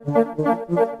This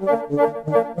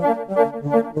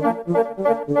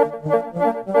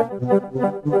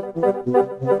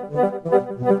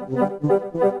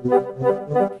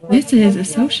is a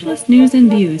Socialist News and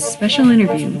Views special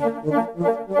interview.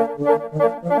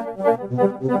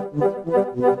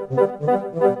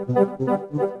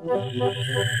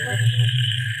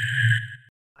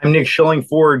 I'm Nick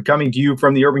Schillingford, coming to you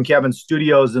from the Urban Cabin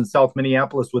Studios in South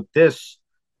Minneapolis with this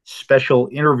special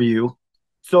interview.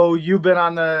 So you've been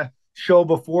on the show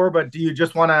before, but do you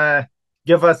just want to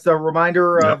give us a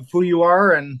reminder of who you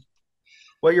are and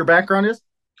what your background is?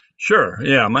 Sure.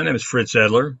 Yeah, my name is Fritz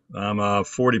Edler. I'm a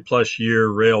 40-plus year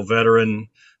rail veteran,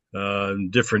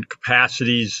 different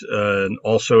capacities, and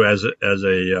also as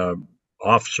a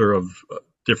officer of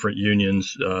different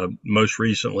unions. Most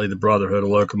recently, the Brotherhood of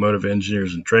Locomotive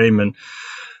Engineers and Trainmen,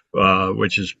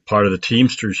 which is part of the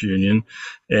Teamsters Union,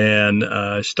 and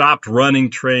stopped running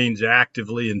trains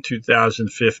actively in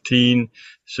 2015.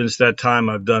 Since that time,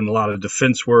 I've done a lot of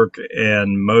defense work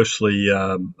and mostly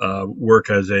work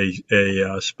as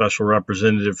a special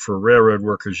representative for Railroad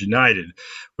Workers United,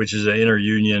 which is an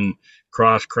interunion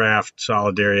cross-craft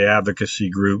solidarity advocacy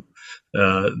group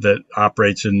that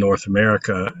operates in North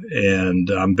America, and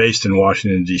I'm based in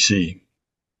Washington, D.C.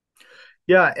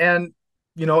 Yeah, and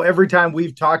every time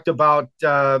we've talked about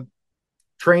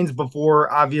trains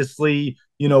before, obviously,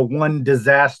 one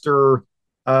disaster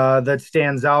that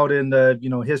stands out in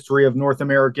the, history of North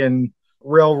American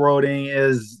railroading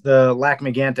is the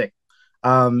Lac-Mégantic.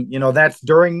 That's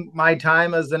during my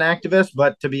time as an activist,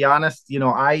 but to be honest,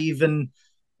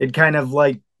 it kind of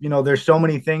like, there's so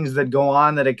many things that go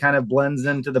on that it kind of blends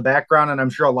into the background, and I'm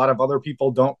sure a lot of other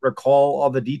people don't recall all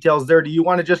the details there. Do you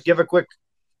want to just give a quick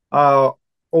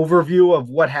overview of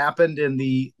what happened in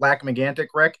the Lac-Mégantic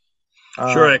wreck?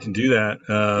 Sure, I can do that.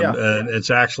 Yeah. And it's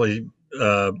actually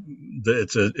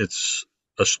it's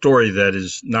a story that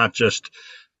is not just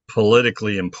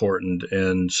politically important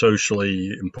and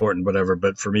socially important, whatever.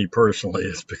 But for me personally,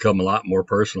 it's become a lot more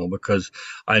personal because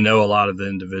I know a lot of the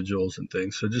individuals and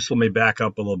things. So just let me back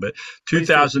up a little bit.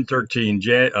 2013,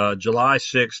 July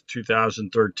 6,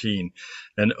 2013,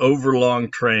 an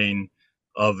overlong train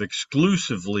of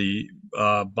exclusively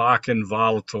Bakken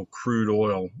volatile crude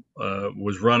oil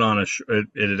was run on it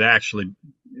had actually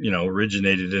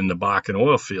originated in the Bakken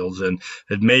oil fields and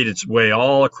had made its way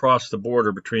all across the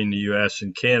border between the U.S.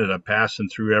 and Canada, passing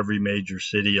through every major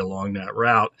city along that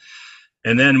route.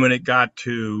 And then when it got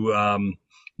to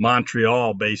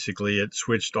Montreal, basically, it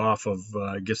switched off of,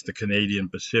 I guess, the Canadian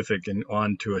Pacific and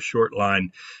onto a short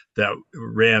line that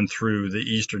ran through the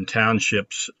eastern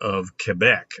townships of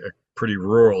Quebec, a pretty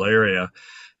rural area.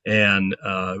 And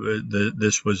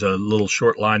this was a little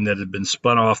short line that had been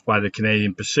spun off by the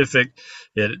Canadian Pacific.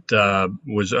 It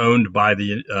was owned by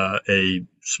a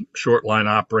short line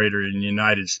operator in the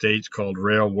United States called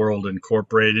Rail World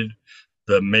Incorporated,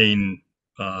 the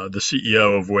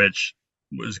CEO of which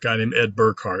was a guy named Ed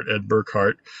Burkhart. Ed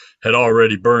Burkhart had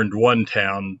already burned one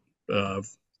town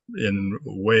in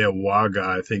Wauga,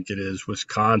 I think it is,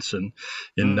 Wisconsin,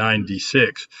 in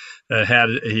 '96.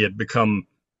 He had become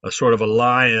a sort of a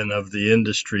lion of the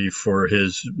industry for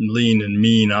his lean and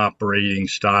mean operating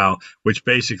style, which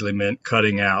basically meant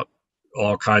cutting out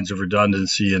all kinds of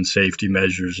redundancy and safety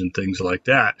measures and things like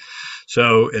that.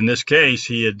 So in this case,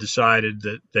 they had decided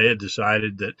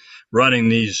that running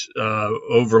these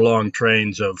overlong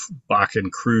trains of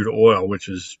Bakken crude oil, which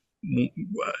is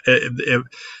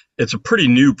it's a pretty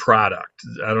new product.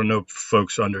 I don't know if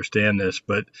folks understand this,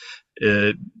 but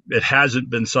it hasn't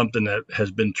been something that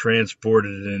has been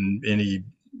transported in any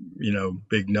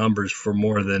big numbers for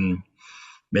more than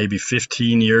maybe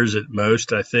 15 years at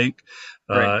most, I think.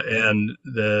 Right. And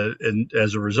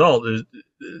as a result,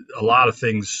 a lot of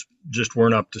things just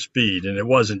weren't up to speed. And it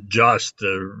wasn't just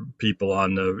the people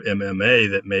on the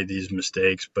MMA that made these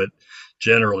mistakes, but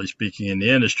generally speaking in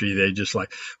the industry, they just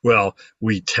like, well,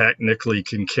 we technically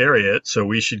can carry it, so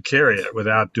we should carry it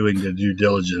without doing the due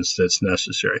diligence that's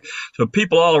necessary. So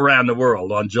people all around the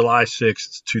world on July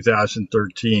 6th,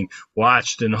 2013,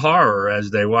 watched in horror as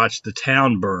they watched the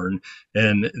town burn.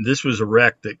 And this was a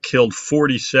wreck that killed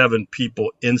 47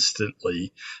 people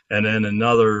instantly, and then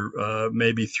another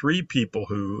maybe 3 people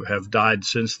who have died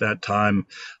since that time,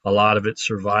 a lot of it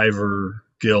survivor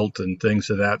guilt and things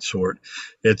of that sort.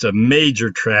 It's a major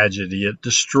tragedy. It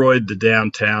destroyed the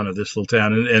downtown of this little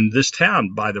town. And this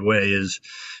town, by the way, is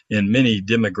in many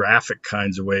demographic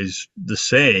kinds of ways the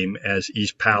same as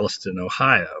East Palestine,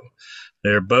 Ohio.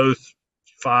 They're both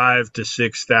 5,000 to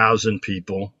 6,000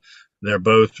 people. They're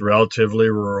both relatively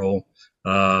rural.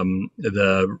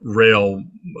 The rail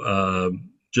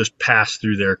just pass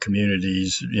through their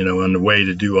communities, on the way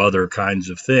to do other kinds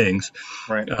of things.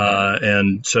 Right.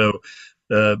 And so,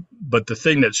 but the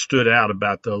thing that stood out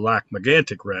about the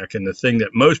Lac-Mégantic wreck, and the thing that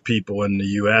most people in the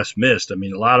U.S. missed, I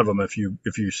mean, a lot of them, if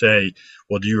you say,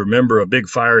 well, do you remember a big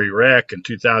fiery wreck in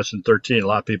 2013? A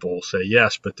lot of people will say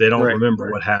yes, but they don't remember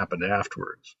what happened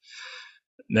afterwards.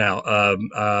 Now,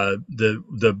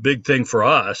 the big thing for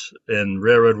us in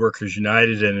Railroad Workers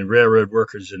United and in railroad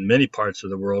workers in many parts of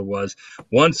the world was,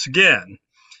 once again,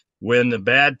 when the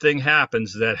bad thing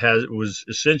happens that was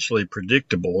essentially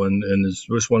predictable, and this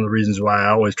was one of the reasons why I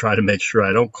always try to make sure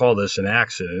I don't call this an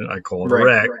accident, I call it a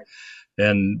wreck,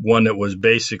 and one that was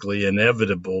basically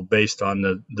inevitable based on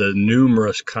the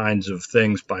numerous kinds of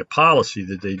things by policy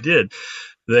that they did.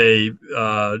 They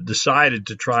decided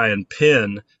to try and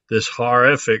pin this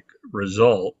horrific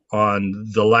result on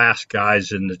the last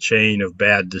guys in the chain of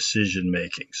bad decision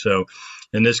making. So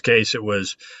in this case, it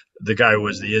was the guy who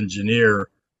was the engineer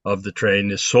of the train,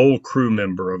 the sole crew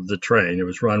member of the train. It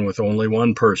was run with only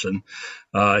one person,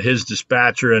 his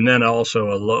dispatcher, and then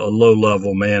also a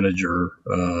low-level manager,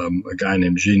 a guy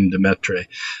named Jean Demetre.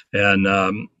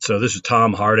 And so this is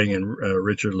Tom Harding and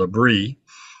Richard Labrie.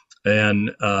 And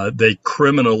they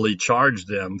criminally charged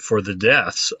them for the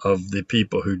deaths of the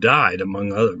people who died,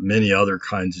 among many other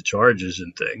kinds of charges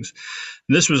and things.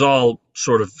 And this was all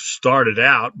sort of started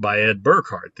out by Ed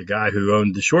Burkhart, the guy who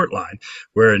owned the short line,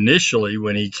 where initially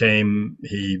when he came,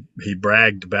 he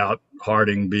bragged about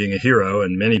Harding being a hero,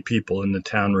 and many people in the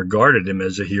town regarded him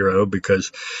as a hero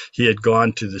because he had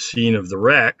gone to the scene of the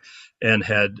wreck and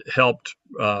had helped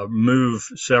move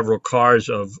several cars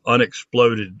of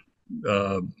unexploded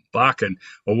Bakken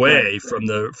away from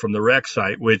the wreck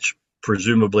site, which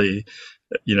presumably,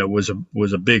 was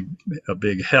a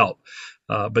big help.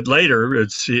 But later,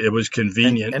 it was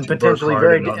convenient and potentially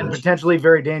potentially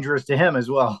very dangerous to him as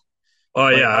well. Oh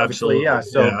yeah, absolutely. Yeah.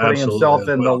 So putting himself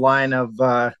in the line of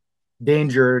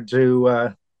danger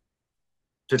to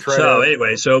try. So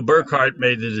anyway, so Burkhart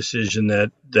made the decision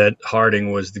that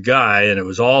Harding was the guy, and it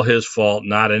was all his fault,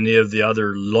 not any of the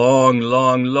other long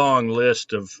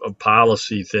list of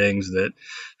policy things that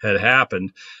had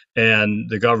happened. And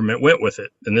the government went with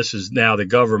it. And this is now the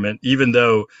government, even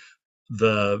though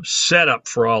the setup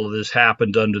for all of this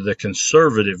happened under the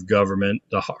conservative government,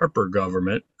 the Harper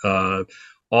government,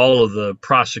 all of the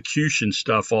prosecution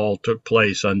stuff all took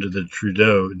place under the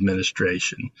Trudeau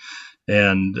administration.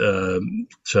 And the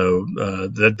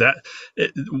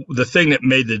thing that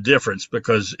made the difference,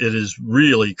 because it is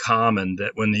really common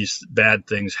that when these bad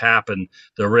things happen,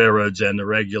 the railroads and the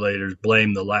regulators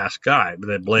blame the last guy, but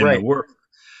they blame the worker.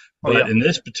 But in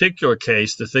this particular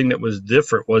case, the thing that was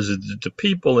different was that the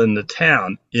people in the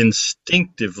town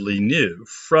instinctively knew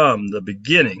from the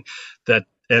beginning that,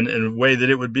 and in a way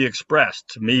that it would be expressed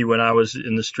to me when I was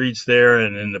in the streets there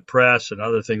and in the press and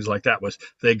other things like that, was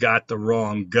they got the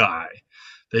wrong guy.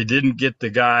 They didn't get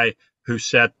the guy who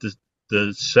set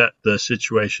the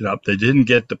situation up. They didn't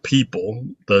get the people,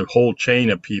 the whole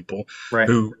chain of people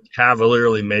who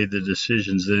cavalierly made the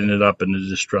decisions that ended up in the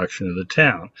destruction of the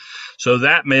town. So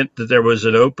that meant that there was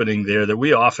an opening there that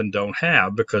we often don't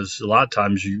have, because a lot of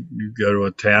times you go to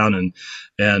a town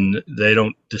and they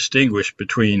don't distinguish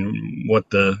between what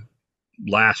the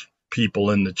last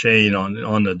people in the chain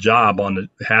on the job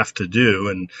have to do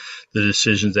and the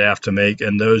decisions they have to make,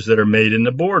 and those that are made in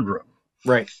the boardroom.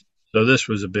 Right. So this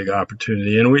was a big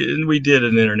opportunity, and we did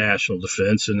an international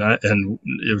defense, and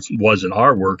it wasn't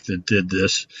our work that did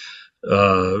this.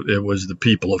 It was the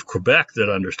people of Quebec that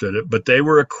understood it, but they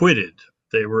were acquitted.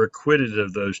 They were acquitted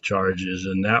of those charges,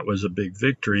 and that was a big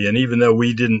victory. And even though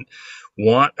we didn't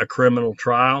want a criminal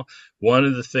trial, one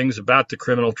of the things about the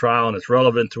criminal trial, and it's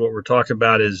relevant to what we're talking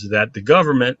about, is that the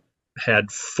government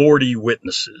had 40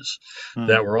 witnesses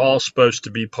that were all supposed to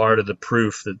be part of the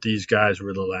proof that these guys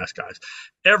were the last guys.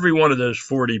 Every one of those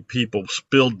 40 people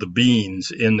spilled the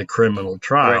beans in the criminal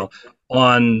trial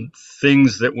on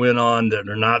things that went on that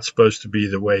are not supposed to be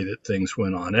the way that things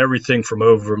went on. Everything from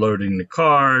overloading the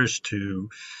cars to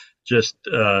just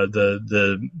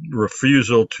the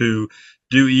refusal to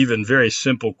do even very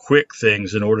simple, quick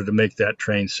things in order to make that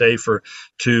train safer,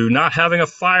 to not having a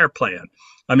fire plan.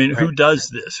 I mean, who does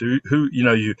this? Who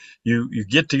you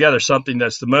get together something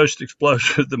that's the most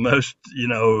explosive, the most,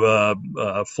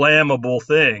 flammable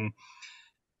thing,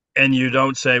 and you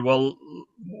don't say, well,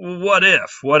 what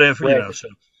if, so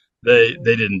they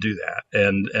didn't do that.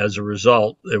 And as a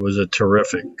result, it was a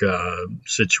terrific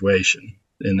situation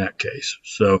in that case.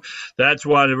 So that's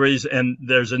one of the reasons. And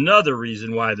there's another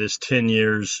reason why this 10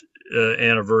 years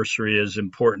anniversary is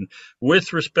important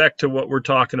with respect to what we're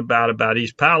talking about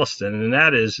East Palestine, and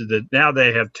that is that now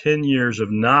they have 10 years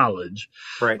of knowledge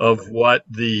of what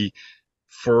the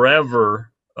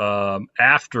forever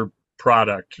after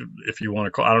product, if you want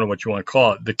to call, I don't know what you want to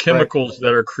call it, the chemicals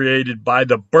that are created by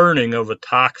the burning of a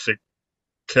toxic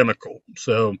chemical.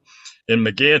 So in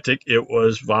Megantic, it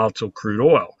was volatile crude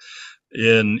oil.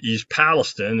 In East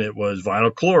Palestine, it was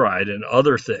vinyl chloride and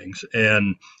other things.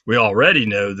 And we already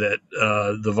know that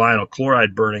the vinyl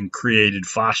chloride burning created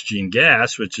phosgene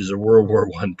gas, which is a World War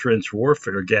I trench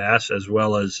warfare gas, as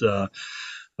well as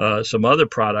some other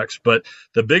products. But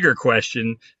the bigger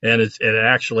question, and it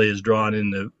actually is drawn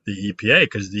in the EPA,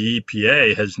 because the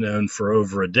EPA has known for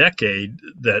over a decade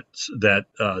that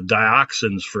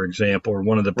dioxins, for example, are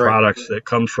one of the products that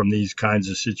comes from these kinds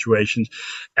of situations,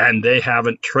 and they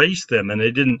haven't traced them,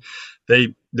 and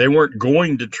they weren't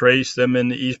going to trace them in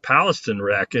the East Palestine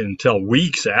wreck until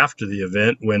weeks after the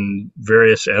event, when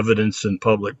various evidence and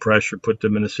public pressure put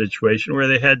them in a situation where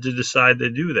they had to decide to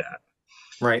do that.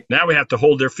 Right. Now we have to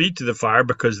hold their feet to the fire,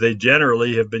 because they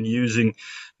generally have been using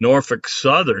Norfolk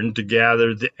Southern to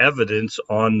gather the evidence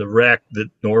on the wreck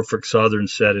that Norfolk Southern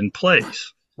set in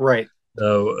place. Right.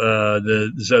 So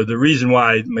the reason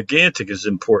why Megantic is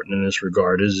important in this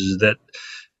regard is that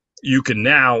you can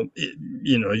now,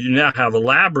 you now have a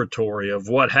laboratory of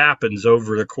what happens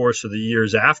over the course of the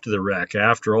years after the wreck,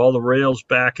 after all the rails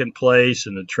back in place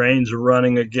and the trains are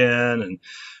running again and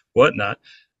whatnot.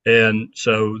 And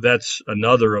so that's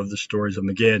another of the stories of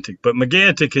Megantic. But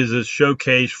Megantic is a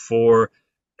showcase for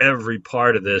every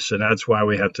part of this, and that's why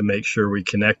we have to make sure we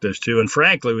connect those two. And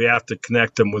frankly, we have to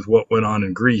connect them with what went on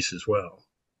in Greece as well.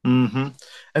 Mm-hmm.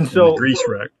 And so the Greece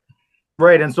wreck.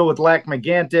 Right. And so with Lac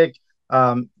Megantic,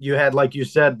 you had, like you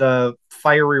said, the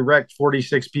fiery wreck,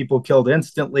 46 people killed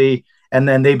instantly. And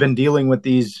then they've been dealing with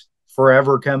these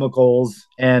forever chemicals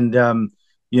and,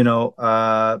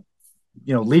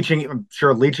 leaching, I'm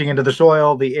sure leaching into the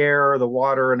soil, the air, the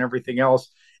water, and everything else.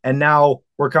 And now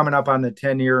we're coming up on the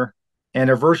 10-year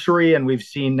anniversary, and we've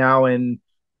seen now in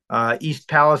East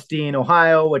Palestine,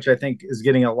 Ohio, which I think is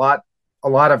getting a lot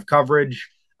of coverage.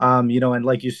 And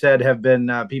like you said,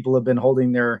 people have been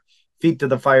holding their feet to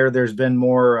the fire. There's been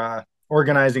more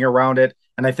organizing around it,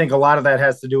 and I think a lot of that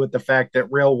has to do with the fact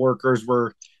that rail workers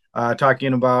were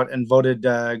talking about and voted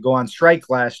go on strike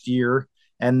last year.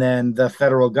 And then the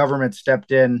federal government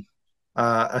stepped in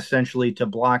essentially to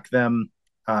block them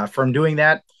from doing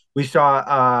that. We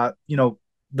saw,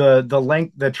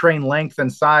 the train length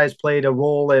and size played a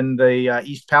role in the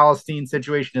East Palestine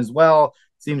situation as well.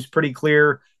 Seems pretty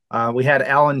clear. We had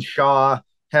Alan Shaw,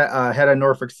 head of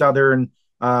Norfolk Southern,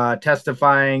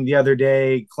 testifying the other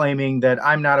day, claiming that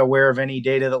I'm not aware of any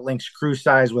data that links crew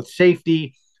size with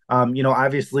safety.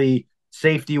 Obviously,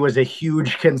 safety was a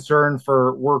huge concern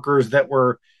for workers that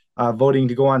were voting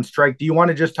to go on strike. Do you want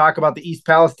to just talk about the East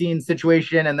Palestine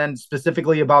situation, and then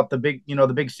specifically about the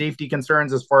big safety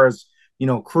concerns as far as,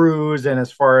 crews, and as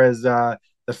far as the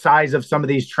size of some of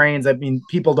these trains? I mean,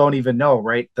 people don't even know,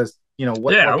 right?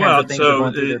 What kinds of things are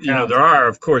going through their towns. There are,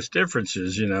 of course,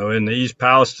 differences. In the East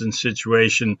Palestine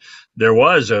situation, there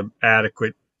was an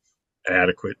adequate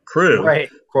crew. Right.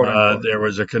 There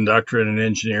was a conductor and an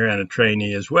engineer and a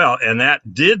trainee as well. And that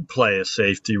did play a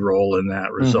safety role in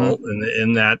that result. Mm-hmm.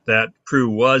 In that crew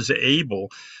was able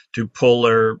to pull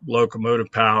their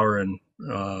locomotive power and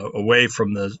away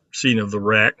from the scene of the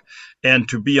wreck, and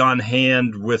to be on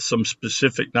hand with some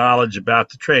specific knowledge about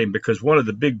the train. Because one of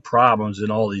the big problems in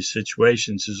all these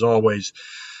situations is always,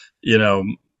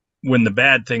 when the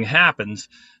bad thing happens,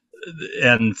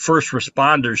 and first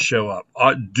responders show up,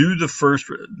 do the first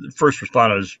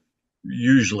responders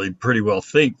usually pretty well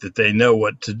think that they know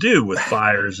what to do with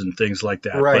fires and things like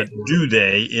that? Right. But do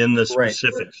they in the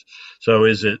specifics? Right. So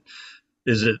is it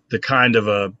the kind of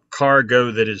a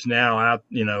cargo that is now out,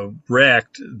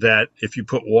 wrecked, that if you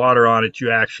put water on it,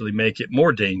 you actually make it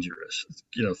more dangerous,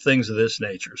 things of this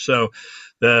nature. So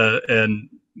and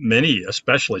many,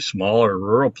 especially smaller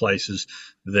rural places,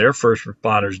 their first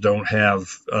responders don't have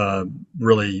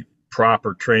really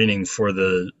proper training for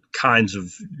the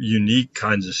unique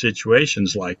kinds of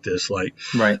situations like this. Like,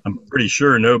 right. I'm pretty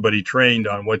sure nobody trained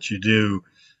on what you do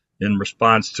in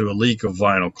response to a leak of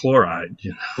vinyl chloride.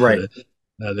 Right.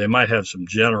 They might have some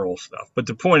general stuff, but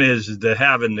the point is that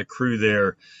having the crew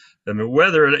there, I mean,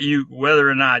 whether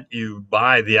or not you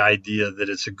buy the idea that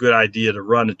it's a good idea to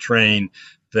run a train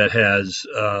that has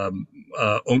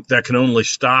that can only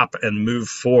stop and move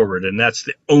forward, and that's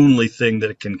the only thing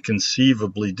that it can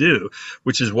conceivably do,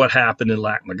 which is what happened in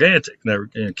Lac Megantic. Now,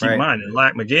 keep in mind, in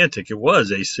Lac Megantic, it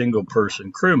was a single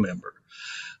person crew member.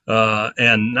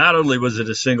 And not only was it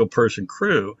a single person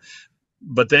crew,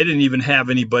 but they didn't even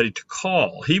have anybody to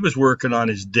call. He was working on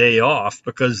his day off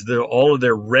because all of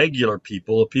their regular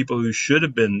people, the people who should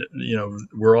have been,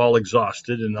 were all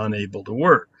exhausted and unable to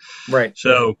work. Right.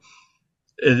 So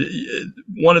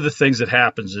one of the things that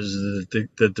happens is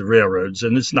that the railroads,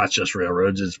 and it's not just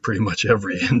railroads, it's pretty much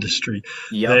every industry,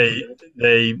 Yep.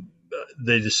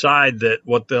 they decide that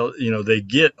they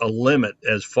get a limit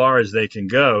as far as they can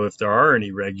go if there are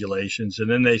any regulations, and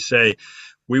then they say,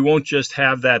 we won't just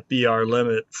have that be our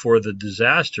limit for the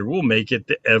disaster, we'll make it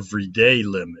the everyday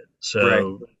limit.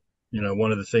 So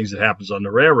one of the things that happens on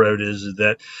the railroad is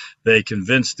that they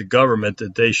convince the government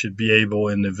that they should be able,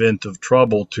 in the event of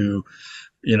trouble, to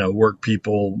work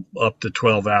people up to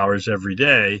 12 hours every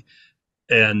day.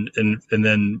 And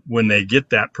then when they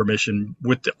get that permission,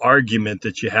 with the argument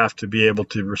that you have to be able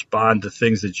to respond to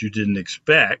things that you didn't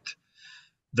expect,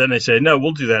 then they say, no,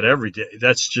 we'll do that every day.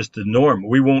 That's just the norm.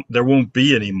 There won't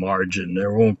be any margin.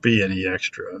 There won't be any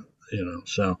extra,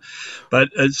 so, but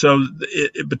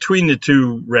between the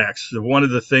two wrecks, one of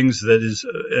the things that is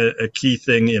a key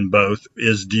thing in both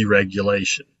is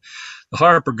deregulation. The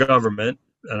Harper government,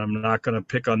 and I'm not going to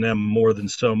pick on them more than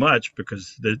so much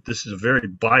because this is a very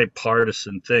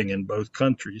bipartisan thing in both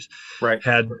countries,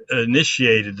 had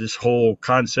initiated this whole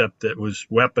concept that was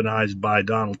weaponized by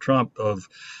Donald Trump of,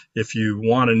 if you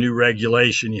want a new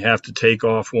regulation, you have to take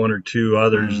off one or two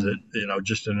others that,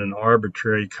 just in an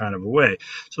arbitrary kind of a way.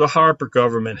 So the Harper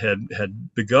government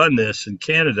had begun this in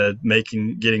Canada,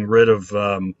 getting rid of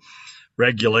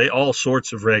regulate all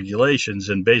sorts of regulations,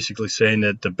 and basically saying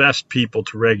that the best people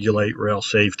to regulate rail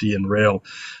safety and rail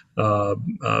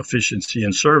efficiency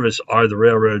and service are the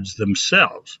railroads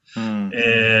themselves.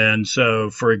 And so,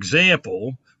 for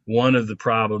example, one of the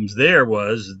problems there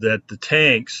was that the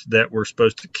tanks that were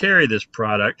supposed to carry this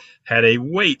product had a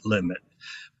weight limit.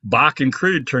 Bakken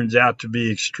crude turns out to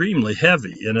be extremely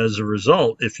heavy, and as a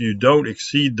result, if you don't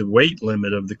exceed the weight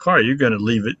limit of the car, you're going to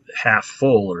leave it half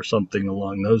full or something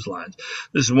along those lines.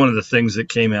 This is one of the things that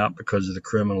came out because of the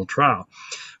criminal trial.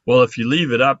 Well, if you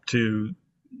leave it up to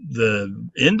the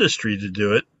industry to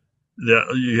do it,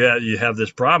 you have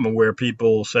this problem where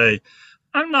people will say,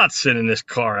 I'm not sending this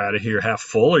car out of here half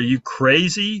full. Are you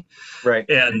crazy? Right.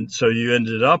 And so you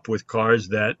ended up with cars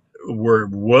that were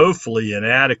woefully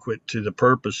inadequate to the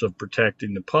purpose of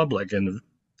protecting the public and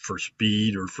for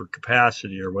speed or for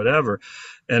capacity or whatever.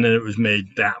 And then it was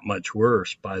made that much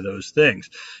worse by those things.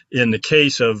 In the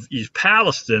case of East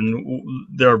Palestine,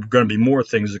 there are going to be more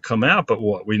things that come out, but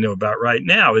what we know about right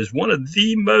now is one of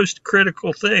the most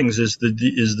critical things is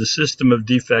the system of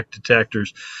defect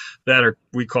detectors that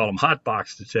we call them hot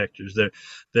box detectors.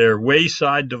 They're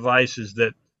wayside devices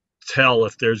that tell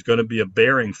if there's going to be a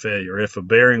bearing failure. If a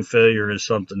bearing failure is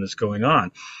something that's going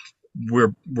on,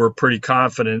 we're pretty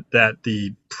confident that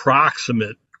the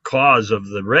proximate cause of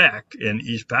the wreck in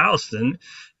East Palestine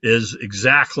is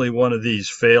exactly one of these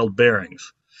failed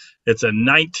bearings. It's a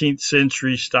 19th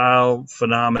century style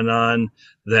phenomenon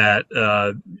that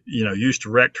used to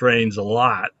wreck trains a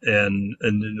lot, and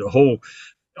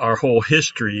our whole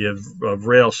history of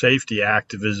rail safety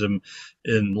activism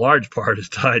in large part is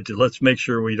tied to let's make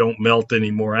sure we don't melt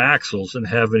any more axles and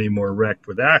have any more wrecked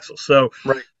with axles. So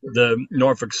the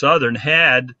Norfolk Southern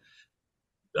had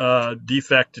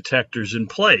defect detectors in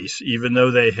place, even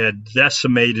though they had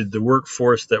decimated the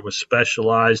workforce that was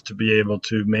specialized to be able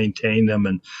to maintain them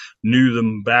and knew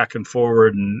them back and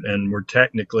forward and were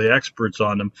technically experts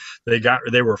on them.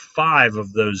 There were 5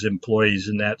 of those employees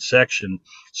in that section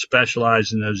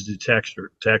specialized in those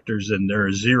detectors, and there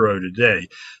are 0 today.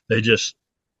 They just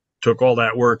took all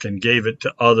that work and gave it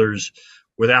to others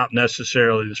without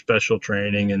necessarily the special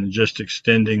training and just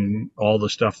extending all the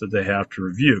stuff that they have to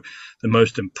review. The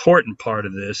most important part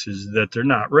of this is that they're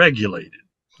not regulated.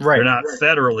 They're not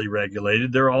federally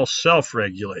regulated. They're all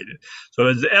self-regulated. So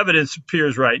as the evidence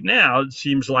appears right now, it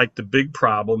seems like the big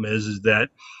problem is that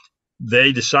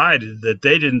they decided that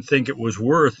they didn't think it was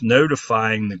worth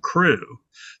notifying the crew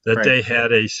that they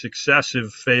had a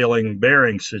successive failing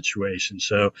bearing situation.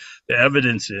 So the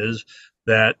evidence is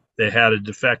that they had a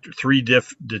defector, 3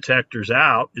 detectors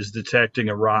out is detecting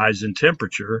a rise in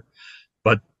temperature,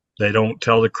 but they don't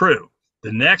tell the crew.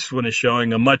 The next one is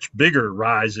showing a much bigger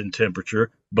rise in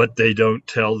temperature, but they don't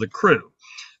tell the crew.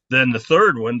 Then the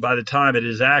third one, by the time it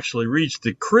has actually reached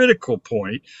the critical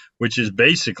point, which is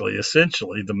basically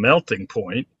essentially the melting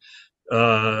point,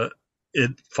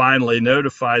 it finally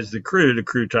notifies the crew. The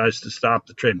crew tries to stop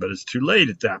the train, but it's too late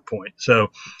at that point.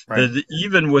 So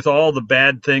even with all the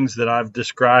bad things that I've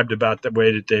described about the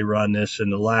way that they run this and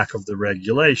the lack of the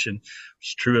regulation,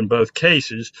 it's true in both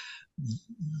cases,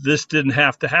 this didn't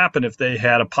have to happen if they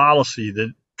had a policy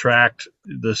that tracked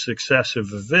the successive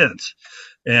events.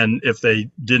 And if they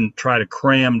didn't try to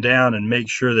cram down and make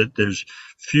sure that there's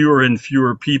fewer and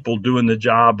fewer people doing the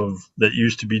job of that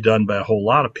used to be done by a whole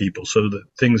lot of people, so that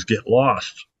things get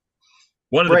lost.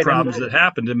 One of the problems that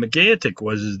happened in Megantic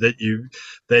is that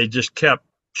they just kept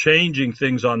changing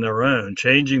things on their own,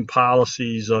 changing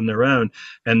policies on their own,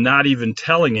 and not even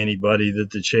telling anybody that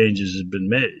the changes had been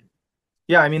made.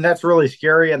 Yeah, I mean, that's really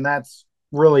scary, and that's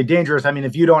really dangerous. I mean,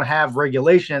 if you don't have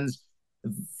regulations,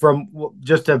 from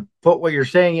just to put what you're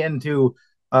saying into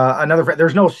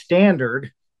there's no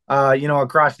standard,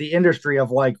 across the industry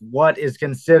of like what is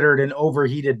considered an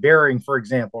overheated bearing, for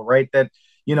example, right? That,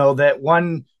 that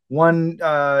one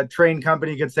train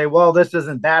company could say, well, this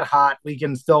isn't that hot, we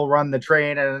can still run the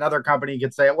train, and another company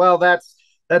could say, well, that's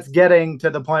getting to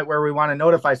the point where we want to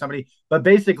notify somebody. But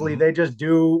basically, they just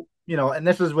do, and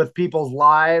this is with people's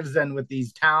lives and with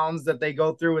these towns that they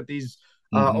go through with these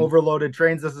overloaded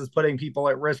trains. This is putting people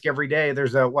at risk every day.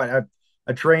 There's a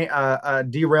train, a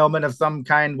derailment of some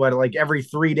kind, like every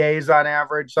 3 days on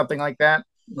average, something like that.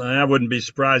 I wouldn't be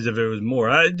surprised if it was more.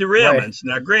 Derailments.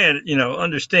 Right. Now, granted,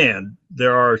 understand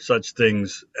there are such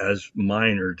things as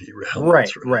minor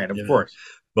derailments. Right, of course.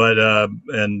 But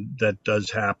and that does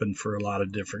happen for a lot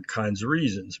of different kinds of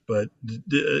reasons. But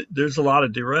there's a lot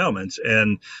of derailments,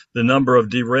 and the number of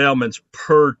derailments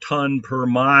per ton per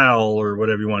mile, or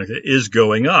whatever you want to say, is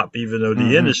going up. Even though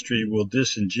the industry will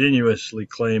disingenuously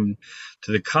claim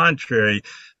to the contrary,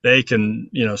 they can,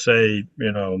 say,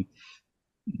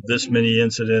 this many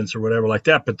incidents or whatever like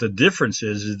that. But the difference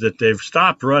is that they've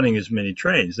stopped running as many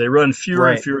trains. They run fewer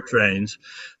and fewer trains.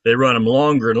 They run them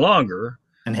longer and longer.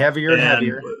 And heavier and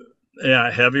heavier.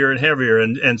 Yeah, heavier and heavier.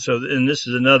 And this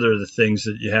is another of the things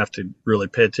that you have to really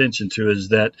pay attention to, is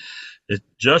that it,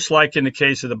 just like in the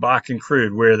case of the Bakken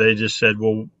crude, where they just said,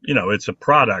 well, it's a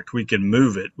product, we can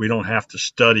move it. We don't have to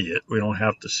study it. We don't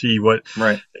have to see what,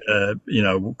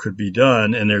 could be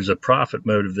done. And there's a profit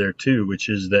motive there too, which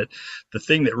is that the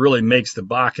thing that really makes the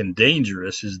Bakken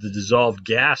dangerous is the dissolved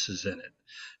gases in it.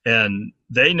 And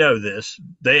they know this.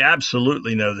 They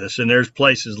absolutely know this. And there's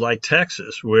places like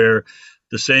Texas where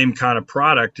the same kind of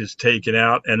product is taken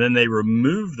out, and then they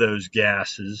remove those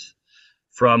gases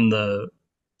from the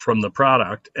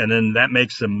product, and then that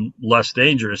makes them less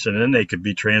dangerous, and then they could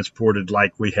be transported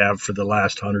like we have for the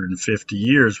last 150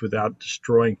 years without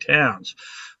destroying towns.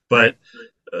 But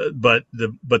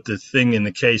the thing in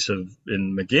the case of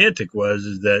in Megantic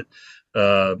is that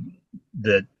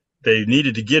that they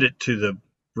needed to get it to the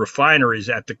refineries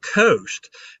at the coast,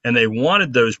 and they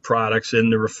wanted those products in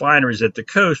the refineries at the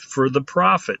coast for the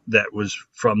profit that was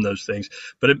from those things.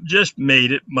 But it just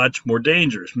made it much more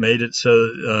dangerous, made it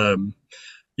so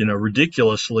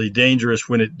ridiculously dangerous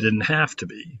when it didn't have to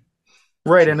be.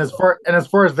 Right. And as far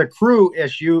as the crew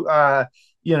issue, I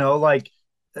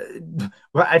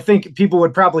think people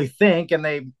would probably think, and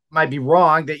they might be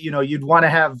wrong, that you'd want to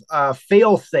have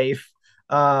fail safe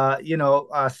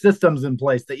systems in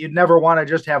place, that you'd never want to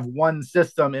just have one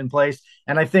system in place.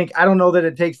 And I don't know that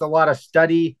it takes a lot of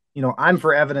study. I'm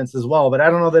for evidence as well, but I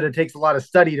don't know that it takes a lot of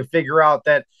study to figure out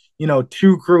that,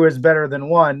 two crew is better than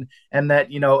one. And that,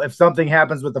 if something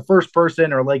happens with the first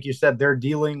person, or like you said, they're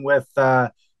dealing with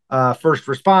first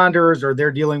responders, or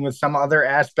they're dealing with some other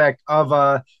aspect of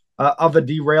a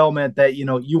derailment, that,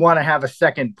 you want to have a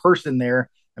second person there.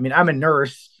 I mean, I'm a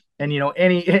nurse, and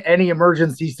any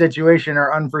emergency situation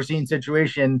or unforeseen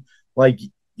situation, like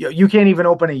you can't even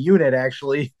open a unit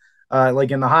actually,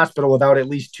 like in the hospital, without at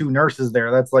least two nurses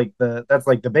there. That's like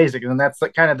the basic, and that's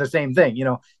like kind of the same thing.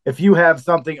 If you have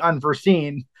something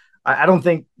unforeseen, I don't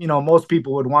think most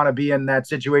people would want to be in that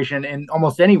situation in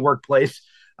almost any workplace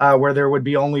where there would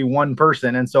be only one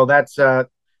person, and so that's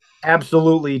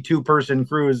absolutely 2-person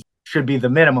crews should be the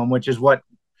minimum, which is what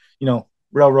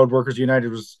Railroad Workers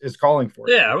United is calling for.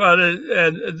 Yeah, well,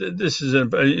 this is a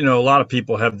lot of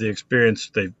people have the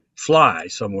experience, they fly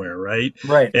somewhere, right?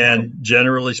 Right. And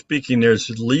generally speaking,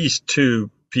 there's at least 2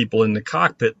 people in the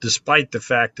cockpit, despite the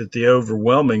fact that the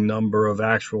overwhelming number of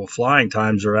actual flying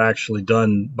times are actually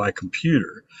done by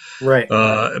computer. Right.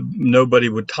 Nobody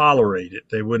would tolerate it.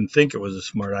 They wouldn't think it was a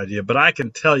smart idea. But I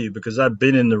can tell you, because I've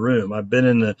been in the room, I've been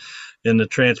in the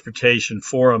transportation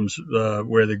forums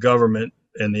where the government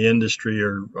and the industry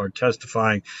are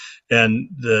testifying, and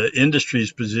the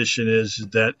industry's position is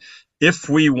that if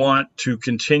we want to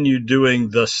continue doing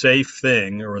the safe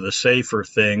thing, or the safer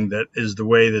thing, that is the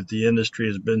way that the industry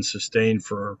has been sustained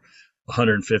for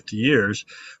 150 years,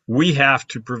 we have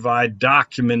to provide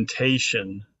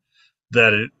documentation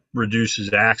that it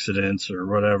reduces accidents or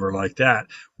whatever like that.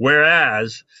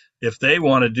 Whereas if they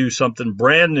want to do something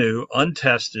brand new,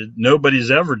 untested,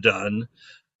 nobody's ever done,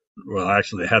 well,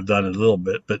 actually, they have done it a little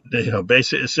bit, but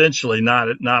basically, essentially, not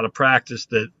a practice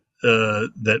that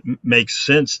makes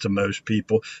sense to most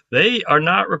people. They are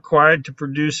not required to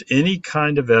produce any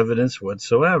kind of evidence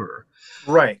whatsoever.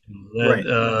 Right.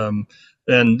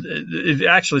 And,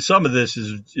 actually, some of this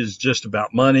is just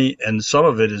about money, and some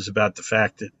of it is about the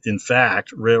fact that, in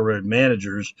fact, railroad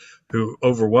managers who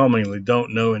overwhelmingly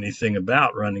don't know anything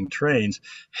about running trains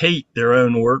hate their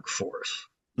own workforce.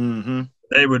 Mm-hmm.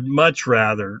 They would much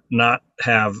rather not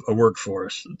have a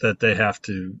workforce that they have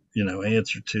to,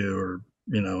 answer to, or,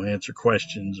 answer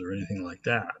questions or anything like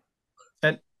that.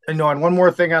 And one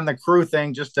more thing on the crew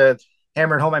thing, just to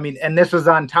hammer it home. I mean, and this was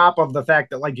on top of the fact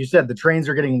that, like you said, the trains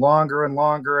are getting longer and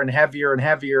longer and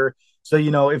heavier. So,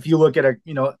 if you look at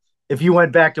if you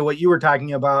went back to what you were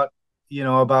talking about,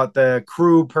 about the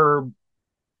crew per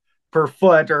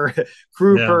foot or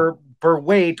crew per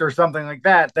weight or something like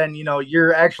that, then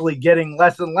you're actually getting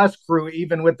less and less crew,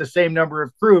 even with the same number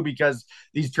of crew, because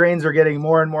these trains are getting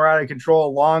more and more out of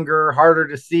control, longer, harder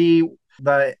to see,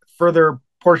 the further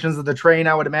portions of the train,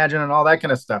 I would imagine, and all that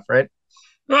kind of stuff, right?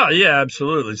 Well, yeah,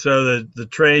 absolutely. So the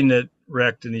train that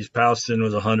wrecked in East Palestine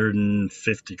was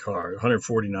 150 cars,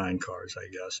 149 cars, I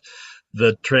guess.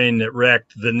 The train that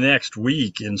wrecked the next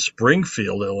week in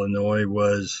Springfield, Illinois,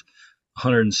 was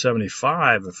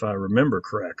 175, if I remember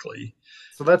correctly.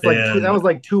 So that's like that was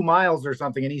like 2 miles or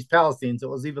something in East Palestine. So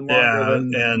it was even longer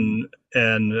than.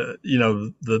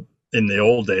 In the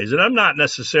old days, and I'm not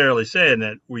necessarily saying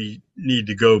that we need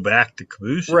to go back to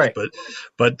cabooses, right.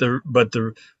 but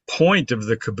the point of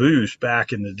the caboose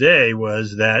back in the day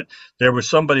was that there was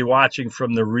somebody watching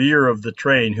from the rear of the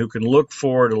train who can look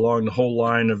forward along the whole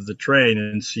line of the train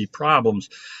and see problems.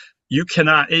 You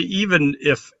cannot, even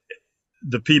if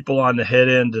the people on the head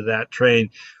end of that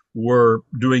train were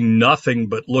doing nothing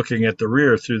but looking at the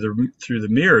rear through the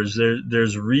mirrors,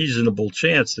 there's a reasonable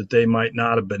chance that they might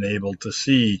not have been able to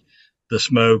see the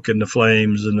smoke and the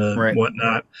flames and the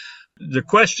whatnot. The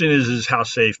question is how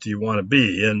safe do you want to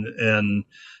be? And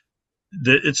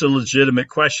it's a legitimate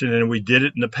question, and we did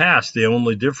it in the past. The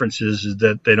only difference is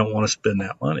that they don't want to spend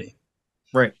that money.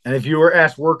 Right. And if you were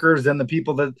asked workers and the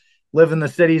people that live in the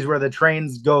cities where the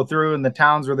trains go through and the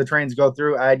towns where the trains go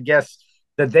through, I'd guess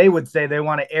that they would say they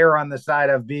want to err on the side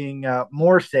of being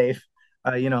more safe.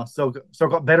 So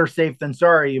better safe than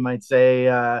sorry, you might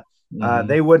say.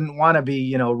 They wouldn't want to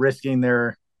be, risking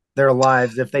their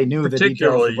lives if they knew the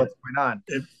details of what's going on.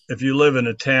 If you live in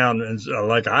a town, and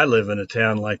like I live in a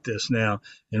town like this now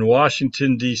in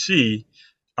Washington, D.C.,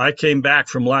 I came back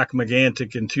from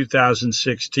Lac-Mégantic in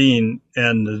 2016,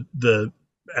 and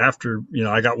after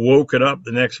I got woken up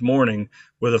the next morning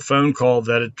with a phone call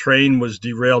that a train was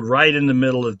derailed right in the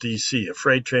middle of DC. A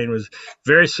freight train was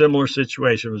very similar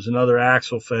situation. It was another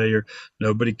axle failure.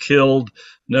 Nobody killed,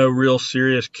 no real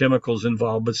serious chemicals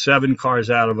involved, but 7 cars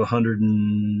out of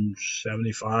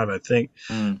 175, I think,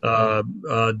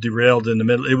 derailed in the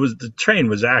middle. The train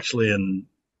was actually in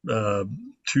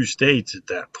 2 states at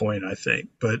that point, I think.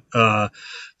 But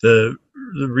the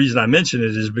reason I mention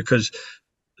it is because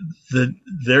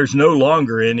there's no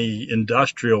longer any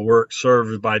industrial work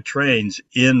served by trains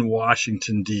in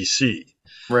Washington, D.C.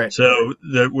 Right. So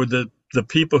the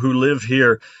people who live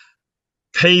here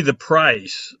pay the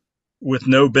price with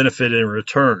no benefit in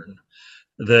return.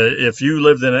 If you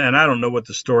lived in, and I don't know what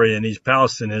the story in East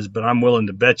Palestine is, but I'm willing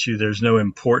to bet you there's no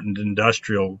important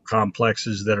industrial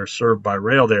complexes that are served by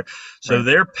rail there. So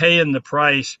they're paying the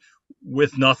price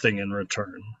with nothing in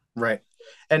return. Right.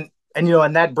 And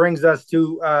that brings us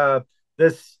to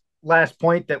this last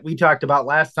point that we talked about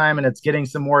last time, and it's getting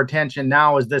some more attention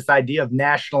now, is this idea of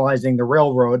nationalizing the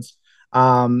railroads,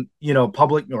 public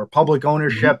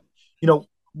ownership. Mm-hmm.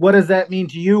 What does that mean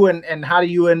to you, and how do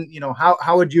you,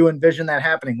 how would you envision that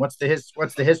happening? What's the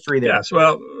history there? Yes,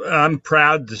 well, I'm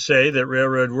proud to say that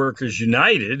Railroad Workers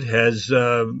United has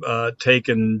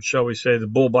taken, shall we say, the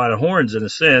bull by the horns, in a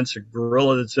sense, a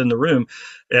gorilla that's in the room.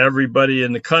 Everybody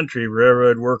in the country,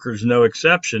 railroad workers no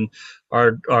exception,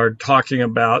 are talking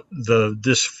about the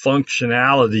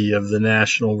dysfunctionality of the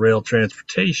national rail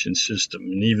transportation system.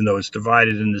 And even though it's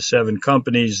divided into 7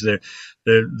 companies,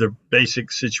 the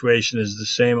basic situation is the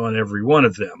same on every one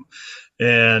of them.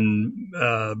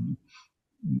 And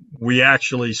we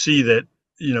actually see that,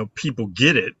 people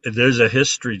get it. There's a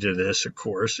history to this, of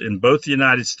course. In both the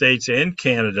United States and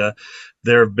Canada,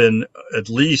 there have been at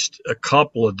least a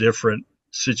couple of different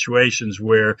situations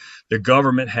where the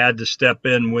government had to step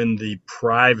in when the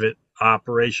private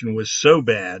operation was so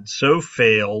bad, so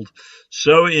failed,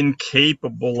 so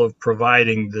incapable of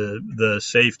providing the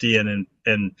safety and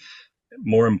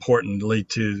more importantly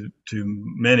to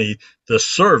many, the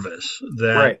service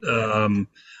that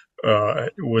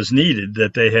Right. was needed,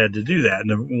 that they had to do that.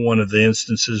 And one of the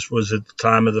instances was at the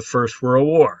time of the First World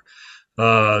War.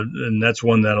 And that's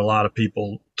one that a lot of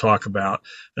people talk about.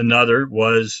 Another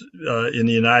was in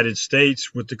the United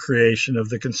States with the creation of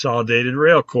the Consolidated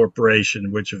Rail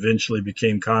Corporation, which eventually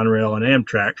became Conrail and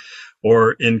Amtrak,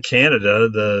 or in Canada,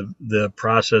 the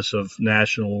process of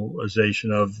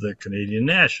nationalization of the Canadian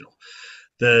National.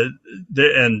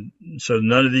 And so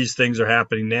none of these things are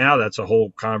happening now. That's a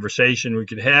whole conversation we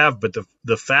could have. But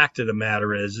the fact of the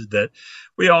matter is that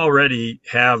we already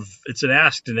have, it's an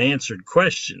asked and answered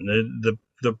question.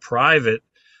 The private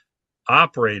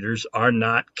operators are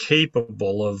not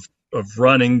capable of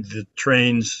running the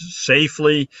trains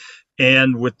safely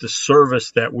and with the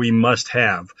service that we must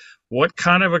have. What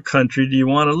kind of a country do you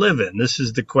want to live in? This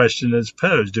is the question that's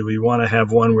posed. Do we want to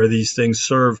have one where these things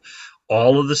serve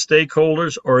all of the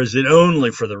stakeholders, or is it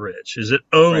only for the rich? Is it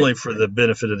only for the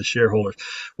benefit of the shareholders?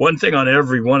 One thing on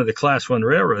every one of the Class 1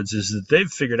 railroads is that they've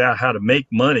figured out how to make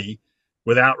money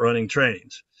without running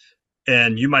trains.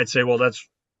 And you might say, well, that's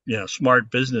smart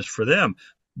business for them.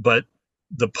 But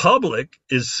the public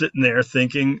is sitting there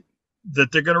thinking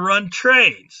that they're going to run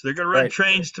trains. They're going to run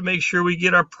trains to make sure we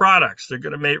get our products. They're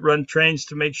going to run trains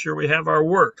to make sure we have our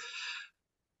work.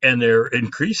 And they're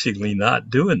increasingly not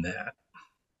doing that.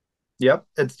 Yep.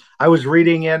 I was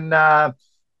reading in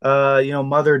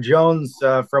Mother Jones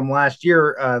from last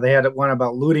year. They had one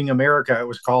about looting America. It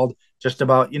was called, just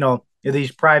about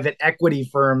these private equity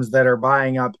firms that are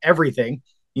buying up everything.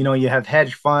 You have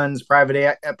hedge funds,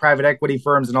 private equity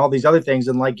firms, and all these other things.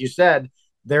 And like you said,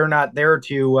 they're not there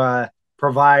to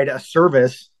provide a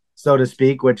service, so to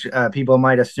speak, which people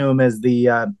might assume is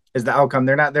the outcome.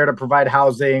 They're not there to provide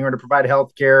housing or to provide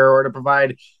healthcare or to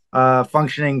provide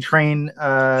functioning train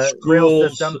rail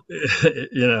system.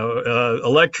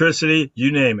 Electricity,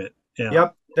 you name it. Yeah.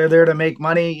 Yep. They're there to make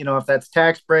money, if that's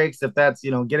tax breaks, if that's,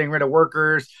 getting rid of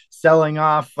workers, selling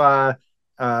off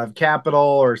capital,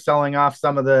 or selling off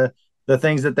some of the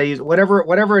things that they use,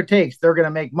 whatever it takes, they're going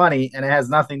to make money, and it has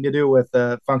nothing to do with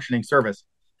the functioning service.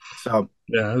 So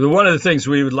yeah, one of the things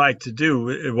we would like to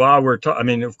do while we're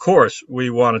talking, of course, we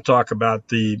want to talk about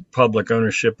the public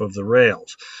ownership of the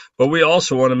rails, but we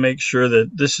also want to make sure that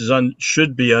this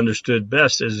should be understood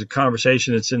best as a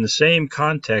conversation that's in the same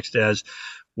context as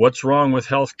what's wrong with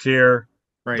healthcare,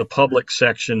 the public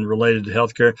section related to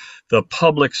healthcare, the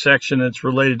public section that's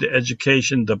related to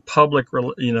education, the public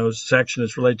section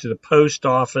that's related to the post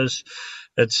office,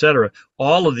 etc.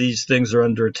 All of these things are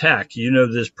under attack. You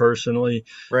know this personally,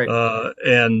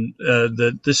 and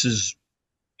that this is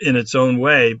in its own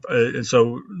way. And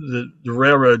so the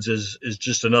railroads is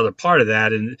just another part of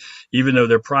that. And even though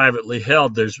they're privately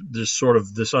held, there's sort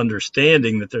of this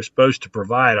understanding that they're supposed to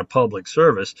provide a public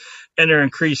service, and they're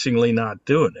increasingly not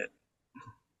doing it.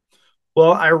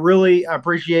 Well, I really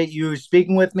appreciate you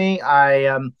speaking with me.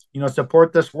 I,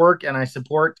 support this work, and I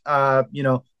support,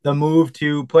 the move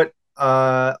to put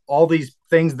all these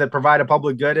things that provide a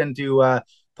public good into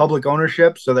public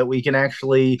ownership, so that we can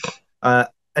actually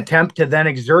attempt to then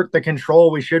exert the control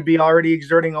we should be already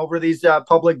exerting over these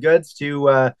public goods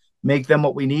to make them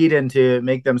what we need and to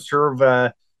make them serve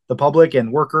the public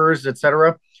and workers,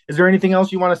 etc. Is there anything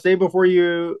else you want to say before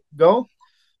you go?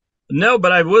 No,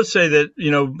 but I will say that,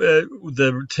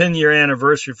 the 10-year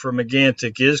anniversary for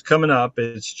Megantic is coming up.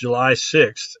 It's July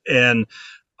 6th. And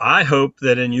I hope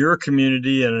that in your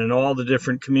community and in all the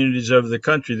different communities over the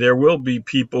country, there will be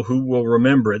people who will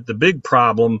remember it. The big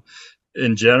problem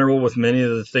in general with many of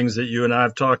the things that you and I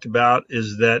have talked about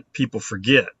is that people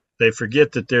forget. They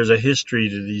forget that there's a history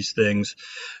to these things.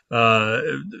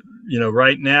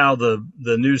 Right now the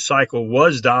news cycle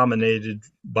was dominated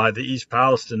by the East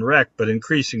Palestine wreck, but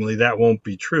increasingly that won't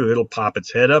be true. It'll pop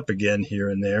its head up again here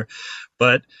and there.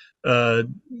 But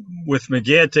with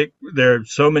Megantic, there are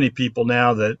so many people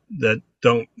now that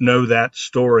don't know that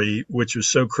story, which was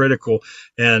so critical.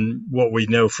 And what we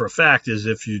know for a fact is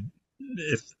if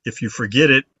you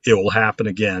forget it, it will happen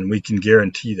again. We can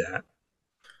guarantee that.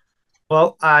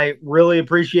 Well, I really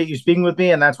appreciate you speaking with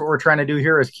me, and that's what we're trying to do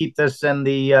here, is keep this in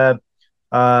the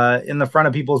front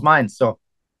of people's minds. So,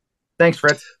 thanks,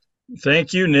 Fritz.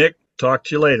 Thank you, Nick. Talk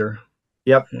to you later.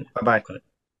 Yep. Bye-bye. Bye.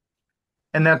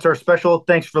 And that's our special.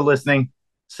 Thanks for listening.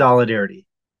 Solidarity.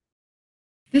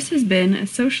 This has been a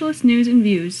Socialist News and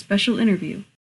Views special interview.